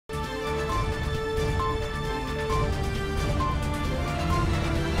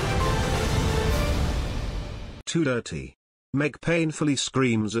too dirty. Meg painfully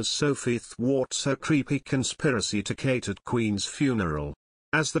screams as Sophie thwarts her creepy conspiracy to Kate at Queen's funeral.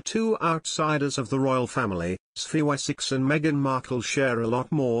 As the two outsiders of the royal family, Sophie Wessex and Meghan Markle share a lot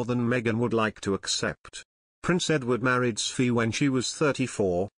more than Meghan would like to accept. Prince Edward married Sophie when she was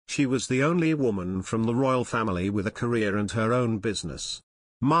 34, she was the only woman from the royal family with a career and her own business.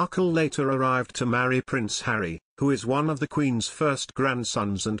 Markle later arrived to marry Prince Harry, who is one of the Queen's first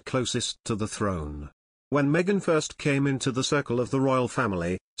grandsons and closest to the throne. When Meghan first came into the circle of the royal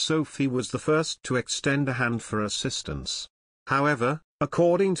family, Sophie was the first to extend a hand for assistance. However,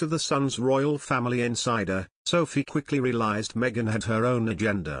 according to the Sun's royal family insider, Sophie quickly realized Meghan had her own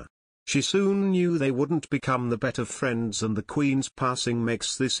agenda. She soon knew they wouldn't become the better friends, and the Queen's passing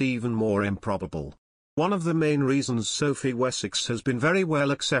makes this even more improbable. One of the main reasons Sophie Wessex has been very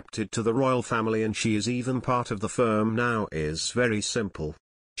well accepted to the royal family and she is even part of the firm now is very simple.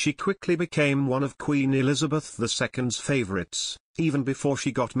 She quickly became one of Queen Elizabeth II's favourites, even before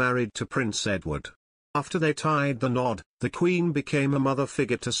she got married to Prince Edward. After they tied the knot, the Queen became a mother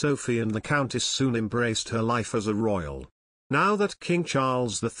figure to Sophie, and the Countess soon embraced her life as a royal. Now that King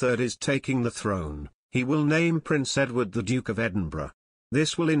Charles III is taking the throne, he will name Prince Edward the Duke of Edinburgh.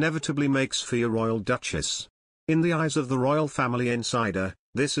 This will inevitably make Sophie a royal duchess. In the eyes of the royal family insider,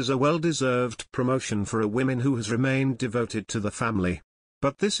 this is a well-deserved promotion for a woman who has remained devoted to the family.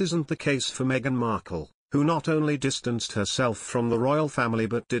 But this isn't the case for Meghan Markle, who not only distanced herself from the royal family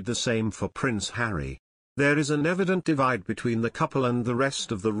but did the same for Prince Harry. There is an evident divide between the couple and the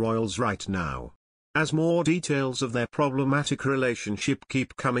rest of the royals right now. As more details of their problematic relationship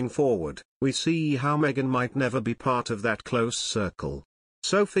keep coming forward, we see how Meghan might never be part of that close circle.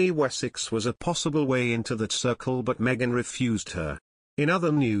 Sophie Wessex was a possible way into that circle, but Meghan refused her. In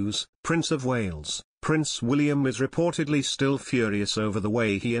other news, Prince of Wales, Prince William is reportedly still furious over the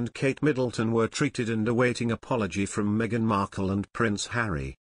way he and Kate Middleton were treated and awaiting apology from Meghan Markle and Prince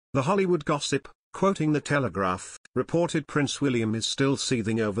Harry. The Hollywood gossip, quoting The Telegraph, reported Prince William is still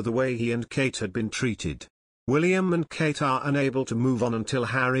seething over the way he and Kate had been treated. William and Kate are unable to move on until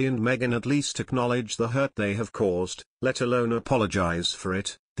Harry and Meghan at least acknowledge the hurt they have caused, let alone apologize for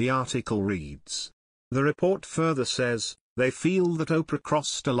it, the article reads. The report further says, they feel that Oprah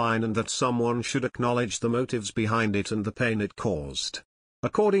crossed a line and that someone should acknowledge the motives behind it and the pain it caused.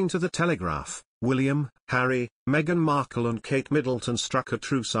 According to The Telegraph, William, Harry, Meghan Markle and Kate Middleton struck a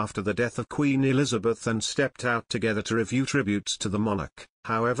truce after the death of Queen Elizabeth and stepped out together to review tributes to the monarch.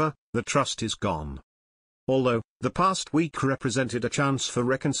 However, the trust is gone. Although, the past week represented a chance for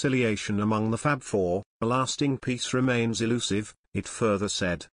reconciliation among the Fab Four, a lasting peace remains elusive, it further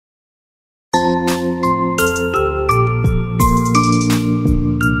said.